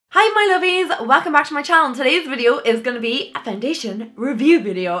Hi my lovies, welcome back to my channel. Today's video is going to be a foundation review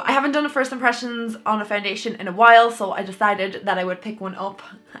video. I haven't done a first impressions on a foundation in a while, so I decided that I would pick one up.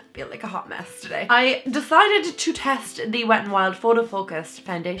 I feel like a hot mess today. I decided to test the Wet n Wild Photo Focused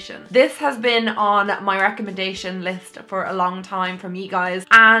foundation. This has been on my recommendation list for a long time from you guys,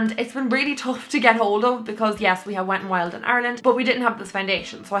 and it's been really tough to get hold of because yes, we have Wet n Wild in Ireland, but we didn't have this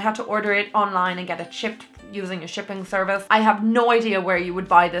foundation, so I had to order it online and get it shipped using a shipping service. I have no idea where you would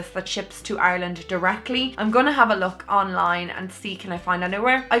buy this that ships to Ireland directly. I'm gonna have a look online and see can I find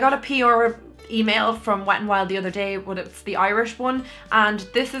anywhere. I got a PR email from Wet n Wild the other day, but it's the Irish one, and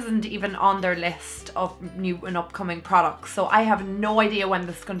this isn't even on their list of new and upcoming products, so I have no idea when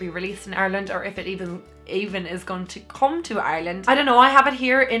this is going to be released in Ireland or if it even is going to come to Ireland. I don't know. I have it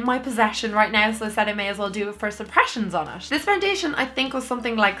here in my possession right now, so I said I may as well do first impressions on it. This foundation I think was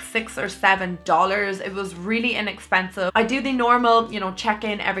something like $6 or $7. It was really inexpensive. I do the normal, you know, check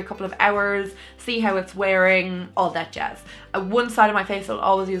in every couple of hours, see how it's wearing, all that jazz. One side of my face I'll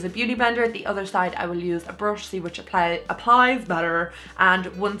always use a beauty blender, the other side I will use a brush, see which applies better, and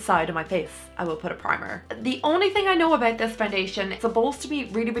one side of my face I will put a primer. The only thing I know about this foundation, it's supposed to be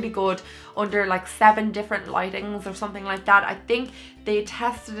really good under like 7 different lightings or something like that. I think they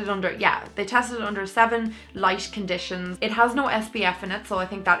tested it under, yeah, they tested it under 7 light conditions. It has no SPF in it, so I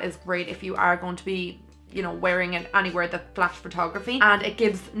think that is great if you are going to be, you know, wearing it anywhere that flash photography, and it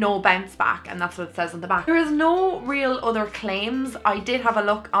gives no bounce back, and that's what it says on the back. There is no real other claims. I did have a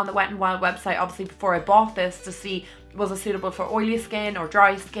look on the Wet n Wild website obviously before I bought this to see was it suitable for oily skin or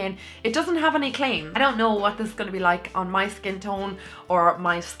dry skin. It doesn't have any claim. I don't know what this is going to be like on my skin tone, or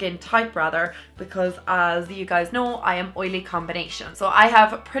my skin type rather, because as you guys know I am oily combination. So I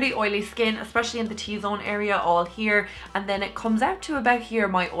have pretty oily skin, especially in the T-zone area, all here, and then it comes out to about here,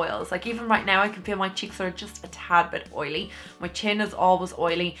 my oils. Like even right now I can feel my cheeks are just a tad bit oily. My chin is always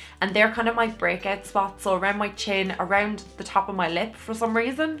oily, and they're kind of my breakout spots. So around my chin, around the top of my lip for some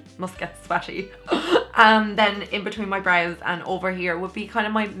reason, must get sweaty. Then in between my brows and over here would be kind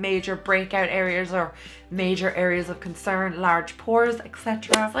of my major breakout areas or major areas of concern, large pores,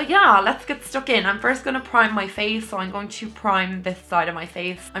 etc. So yeah, let's get stuck in. I'm first going to prime my face, so I'm going to prime this side of my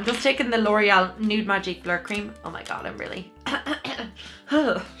face. I'm just taking the L'Oreal Nude Magic Blur Cream. Oh my god, I'm really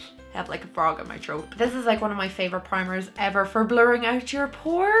have like a frog in my throat. This is like one of my favorite primers ever for blurring out your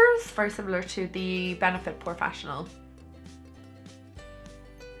pores. Very similar to the Benefit Professional.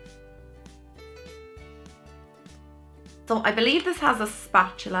 So I believe this has a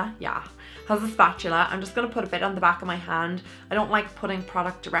spatula. Yeah, has a spatula. I'm just going to put a bit on the back of my hand. I don't like putting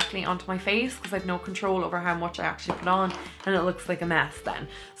product directly onto my face because I have no control over how much I actually put on, and it looks like a mess then.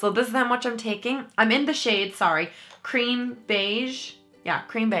 So this is how much I'm taking. I'm in the shade, sorry, cream beige. Yeah,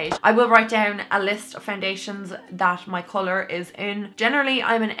 cream beige. I will write down a list of foundations that my colour is in. Generally,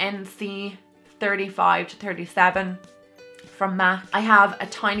 I'm an NC 35 to 37. From MAC. I have a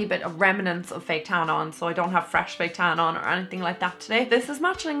tiny bit of remnants of fake tan on, so I don't have fresh fake tan on or anything like that today. This is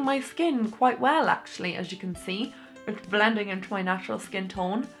matching my skin quite well actually, as you can see. It's blending into my natural skin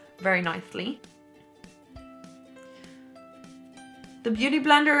tone very nicely. The beauty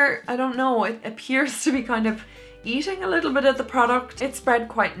blender, I don't know, it appears to be kind of eating a little bit of the product. It spread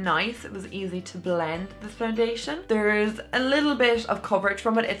quite nice. It was easy to blend this foundation. There's a little bit of coverage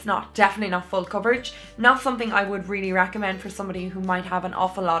from it. It's definitely not full coverage. Not something I would really recommend for somebody who might have an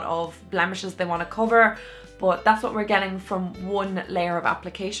awful lot of blemishes they want to cover, but that's what we're getting from one layer of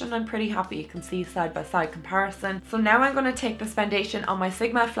application. I'm pretty happy. You can see side by side comparison. So now I'm going to take this foundation on my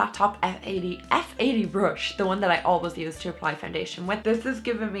Sigma Flat Top F80 brush, the one that I always use to apply foundation with. This is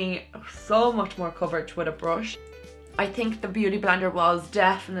giving me so much more coverage with a brush. I think the beauty blender was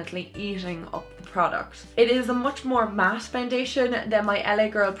definitely eating up the product. It is a much more matte foundation than my LA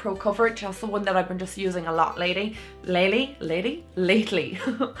Girl Pro Coverage. That's the one that I've been just using a lot lately.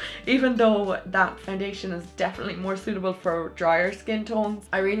 Even though that foundation is definitely more suitable for drier skin tones,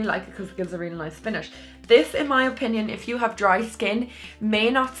 I really like it because it gives a really nice finish. This, in my opinion, if you have dry skin, may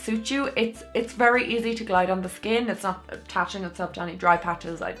not suit you. It's very easy to glide on the skin. It's not attaching itself to any dry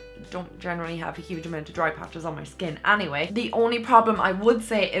patches. I don't generally have a huge amount of dry patches on my skin anyway. The only problem I would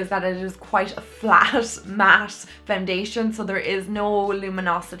say is that it is quite a flat matte foundation, so there is no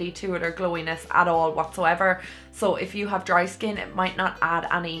luminosity to it or glowiness at all whatsoever. So if you have dry skin, it might not add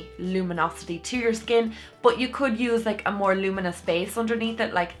any luminosity to your skin, but you could use like a more luminous base underneath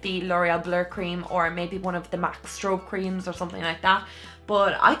it, like the L'Oreal Blur Cream or maybe one of the MAC Strobe creams or something like that.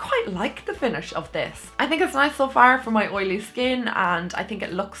 But I quite like the finish of this. I think it's nice so far for my oily skin, and I think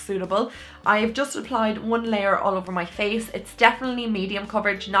it looks suitable. I've just applied one layer all over my face. It's definitely medium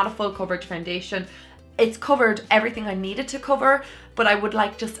coverage, not a full coverage foundation. It's covered everything I needed to cover, but I would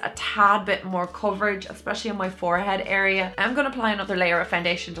like just a tad bit more coverage, especially on my forehead area. I'm going to apply another layer of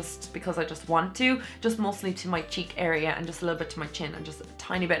foundation just because I just want to, just mostly to my cheek area and just a little bit to my chin and just a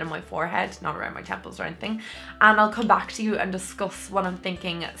tiny bit on my forehead, not around my temples or anything. And I'll come back to you and discuss what I'm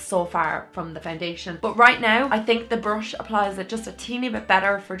thinking so far from the foundation. But right now, I think the brush applies it just a teeny bit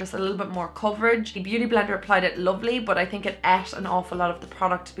better for just a little bit more coverage. The Beauty Blender applied it lovely, but I think it ate an awful lot of the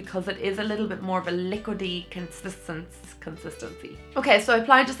product because it is a little bit more of a liquidy consistency. Okay, so I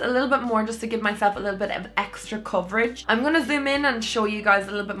applied just a little bit more just to give myself a little bit of extra coverage. I'm going to zoom in and show you guys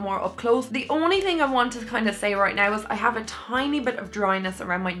a little bit more up close. The only thing I want to kind of say right now is I have a tiny bit of dryness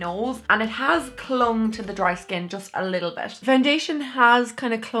around my nose, and it has clung to the dry skin just a little bit. Foundation has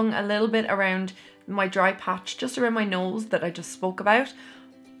kind of clung a little bit around my dry patch, just around my nose that I just spoke about.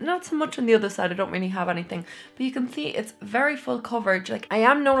 Not so much on the other side, I don't really have anything, but you can see it's very full coverage. Like, I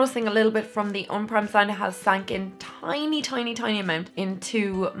am noticing a little bit from the unprimed side, it has sank in tiny amount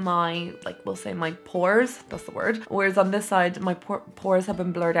into my, like, we'll say my pores, that's the word. Whereas on this side, my pores have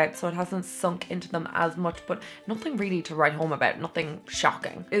been blurred out, so it hasn't sunk into them as much, but nothing really to write home about, nothing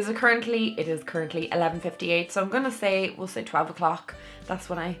shocking. It is currently 11:58, so I'm gonna say, we'll say 12 o'clock. That's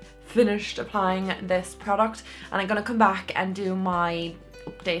when I finished applying this product, and I'm gonna come back and do my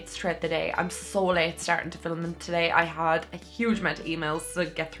updates throughout the day. I'm so late starting to film them today. I had a huge amount of emails to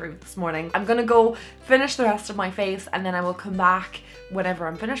get through this morning. I'm gonna go finish the rest of my face, and then I will come back whenever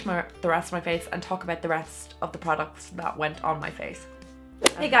I'm finished the rest of my face and talk about the rest of the products that went on my face.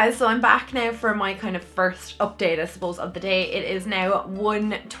 Hey guys, so I'm back now for my kind of first update, I suppose, of the day. It is now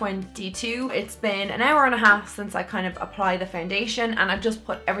 1:22. It's been an hour and a half since I kind of applied the foundation, and I've just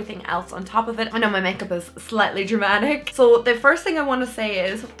put everything else on top of it. I know my makeup is slightly dramatic. So the first thing I want to say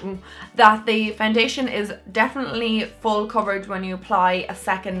is that the foundation is definitely full coverage when you apply a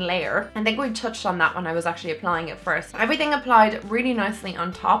second layer. I think we touched on that when I was actually applying it first. Everything applied really nicely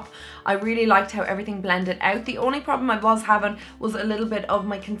on top. I really liked how everything blended out. The only problem I was having was a little bit of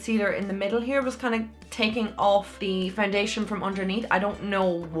my concealer in the middle here was kind of taking off the foundation from underneath. I don't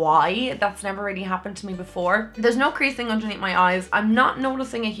know why. That's never really happened to me before. There's no creasing underneath my eyes. I'm not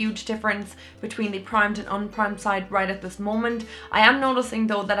noticing a huge difference between the primed and unprimed side right at this moment. I am noticing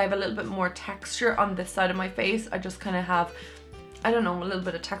though that I have a little bit more texture on this side of my face. I just kind of have, I don't know, a little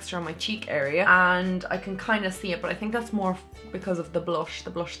bit of texture on my cheek area, and I can kind of see it, but I think that's more because of the blush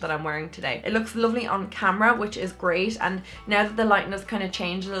that I'm wearing today. It looks lovely on camera, which is great, and now that the lighting has kind of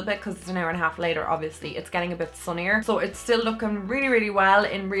changed a little bit because it's an hour and a half later, obviously it's getting a bit sunnier, so it's still looking really well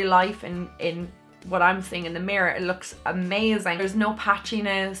in real life and in what I'm seeing in the mirror. It looks amazing. There's no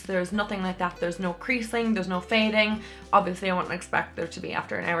patchiness, there's nothing like that, there's no creasing, there's no fading. Obviously I wouldn't expect there to be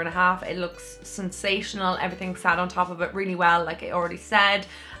after an hour and a half. It looks sensational. Everything sat on top of it really well, like I already said,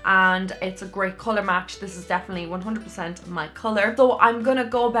 and it's a great color match. This is definitely 100% my color. So I'm gonna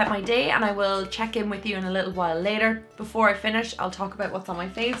go about my day, and I will check in with you in a little while later. Before I finish, I'll talk about what's on my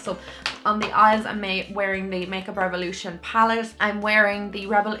face. So on the eyes, I'm wearing the Makeup Revolution palette. I'm wearing the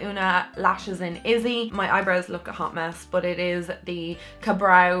rebeluna lashes in IZZY. My eyebrows look a hot mess, but it is the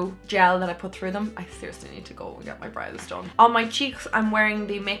Ka-Brow gel that I put through them. I seriously need to go and get my brows done. On my cheeks, I'm wearing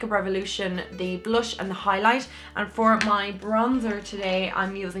the Makeup Revolution, the blush and the highlight. And for my bronzer today,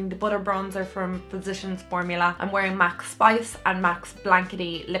 I'm using the Butter Bronzer from Physicians Formula. I'm wearing MAC Spice and MAC's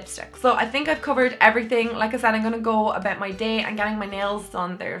Blankety lipstick. So I think I've covered everything. Like I said, I'm gonna go about my day and getting my nails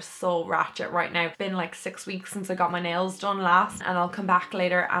done. They're so ratchet right now. It's been like 6 weeks since I got my nails done last, and I'll come back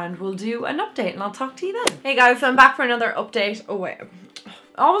later and we'll do an update and I'll talk to you then. Hey guys, so I'm back for another update. Oh wait,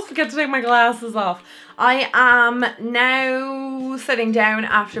 I almost forget to take my glasses off. I am now sitting down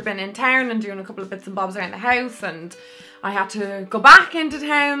after being in town and doing a couple of bits and bobs around the house, and I had to go back into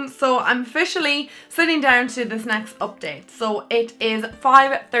town, so I'm officially sitting down to this next update. So it is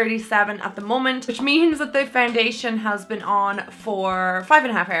 5:37 at the moment, which means that the foundation has been on for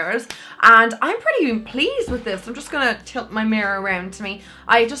 5.5 hours, and I'm pretty pleased with this. I'm just gonna tilt my mirror around to me.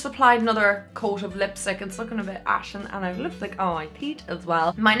 I just applied another coat of lipstick. It's looking a bit ashen, and I have lipstick on my teeth as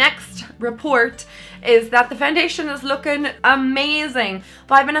well. My next report is that the foundation is looking amazing.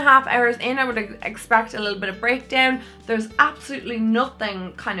 5.5 hours in, I would expect a little bit of breakdown. There's absolutely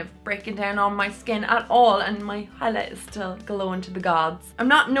nothing kind of breaking down on my skin at all, and my highlight is still glowing to the gods. I'm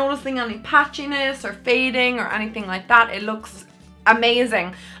not noticing any patchiness or fading or anything like that. It looks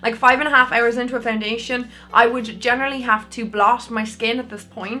amazing. Like 5.5 hours into a foundation, I would generally have to blot my skin at this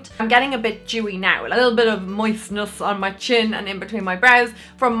point. I'm getting a bit dewy now, a little bit of moistness on my chin and in between my brows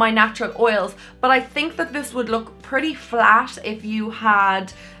from my natural oils, but I think that this would look pretty flat if you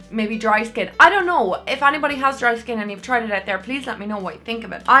had maybe dry skin. I don't know. If anybody has dry skin and you've tried it out there, please let me know what you think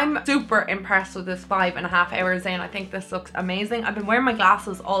of it. I'm super impressed with this 5.5 hours in. I think this looks amazing. I've been wearing my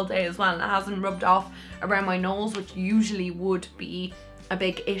glasses all day as well and it hasn't rubbed off around my nose, which usually would be a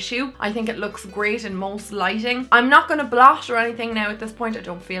big issue. I think it looks great in most lighting. I'm not going to blot or anything now at this point. I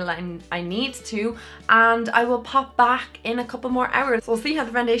don't feel like I need to, and I will pop back in a couple more hours. So we'll see how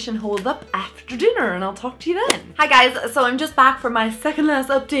the foundation holds up after dinner and I'll talk to you then. Hi guys, so I'm just back for my second last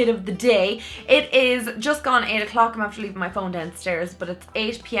update of the day. It is just gone 8 o'clock. I'm after leaving my phone downstairs, but it's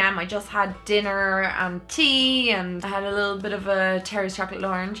 8 p.m. I just had dinner and tea and I had a little bit of a Terry's chocolate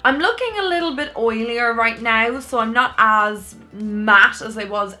orange. I'm looking a little bit oilier right now, so I'm not as matte as I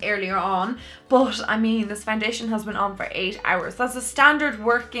was earlier on, but I mean, this foundation has been on for 8 hours. That's a standard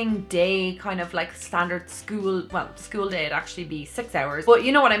working day, kind of like standard school, well, school day it'd actually be 6 hours, but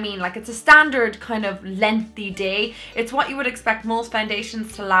you know what I mean, like it's a standard kind of lengthy day. It's what you would expect most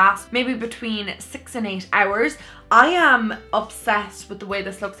foundations to last, maybe between 6 and 8 hours. I am obsessed with the way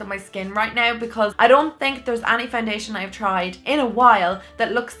this looks on my skin right now because I don't think there's any foundation I've tried in a while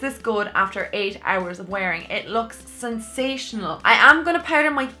that looks this good after 8 hours of wearing. It looks sensational. I am going to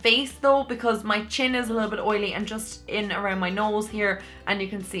powder my face though because my chin is a little bit oily and just in around my nose here, and you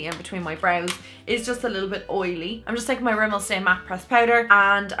can see in between my brows is just a little bit oily. I'm just taking my Rimmel Stay Matte Pressed Powder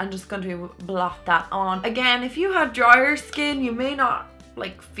and I'm just going to blot that on. Again, if you have drier skin, you may not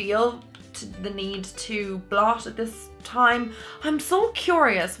like feel the need to blot at this time. I'm so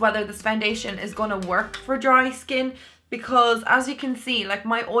curious whether this foundation is going to work for dry skin because as you can see, like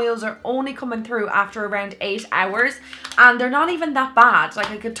my oils are only coming through after around 8 hours and they're not even that bad. Like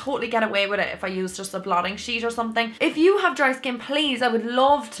I could totally get away with it if I used just a blotting sheet or something. If you have dry skin, please, I would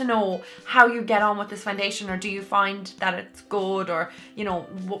love to know how you get on with this foundation, or do you find that it's good, or you know,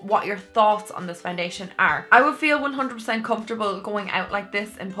 what your thoughts on this foundation are. I would feel 100% comfortable going out like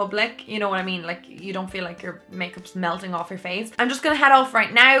this in public, you know what I mean, like you don't feel like your makeup's melting off your face. I'm just gonna head off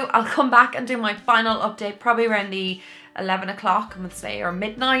right now. I'll come back and do my final update probably around the 11 o'clock, I'm gonna say, or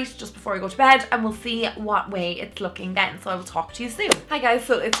midnight, just before I go to bed, and we'll see what way it's looking then. So I will talk to you soon. Hi guys,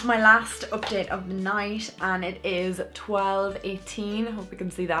 so it's my last update of the night and it is 12:18. I hope you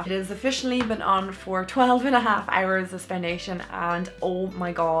can see that. It has officially been on for 12.5 hours, this foundation, and oh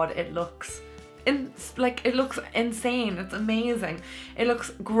my god, it looks it looks insane. It's amazing. It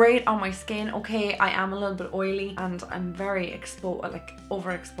looks great on my skin. Okay, I am a little bit oily and I'm very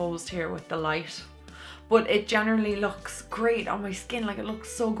overexposed here with the light, but it generally looks great on my skin. Like it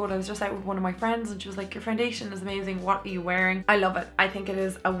looks so good. I was just out with one of my friends and she was like, your foundation is amazing, what are you wearing? I love it. I think it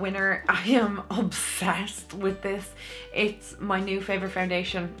is a winner. I am obsessed with this. It's my new favorite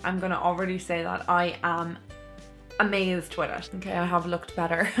foundation. I'm gonna already say that. I am amazed with it. Okay, I have looked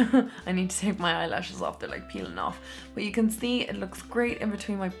better. I need to take my eyelashes off, they're like peeling off, but you can see it looks great in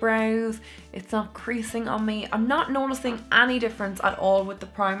between my brows. It's not creasing on me. I'm not noticing any difference at all with the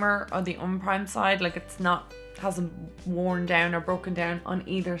primer or the unprimed side. Like it's not, hasn't worn down or broken down on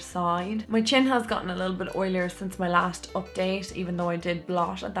either side. My chin has gotten a little bit oilier since my last update, even though I did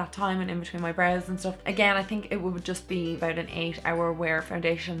blot at that time and in between my brows and stuff. Again, I think it would just be about an 8 hour wear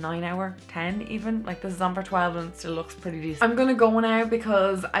foundation, 9 hour, 10 even. Like this is on for 12 and it still looks pretty decent. I'm gonna go now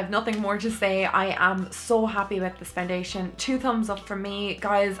because I've nothing more to say. I am so happy with this foundation. 2 thumbs up for me.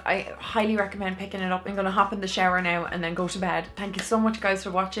 Guys, I highly recommend picking it up. I'm gonna hop in the shower now and then go to bed. Thank you so much guys for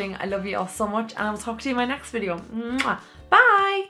watching. I love you all so much and I will talk to you in my next video. Mwah. Bye!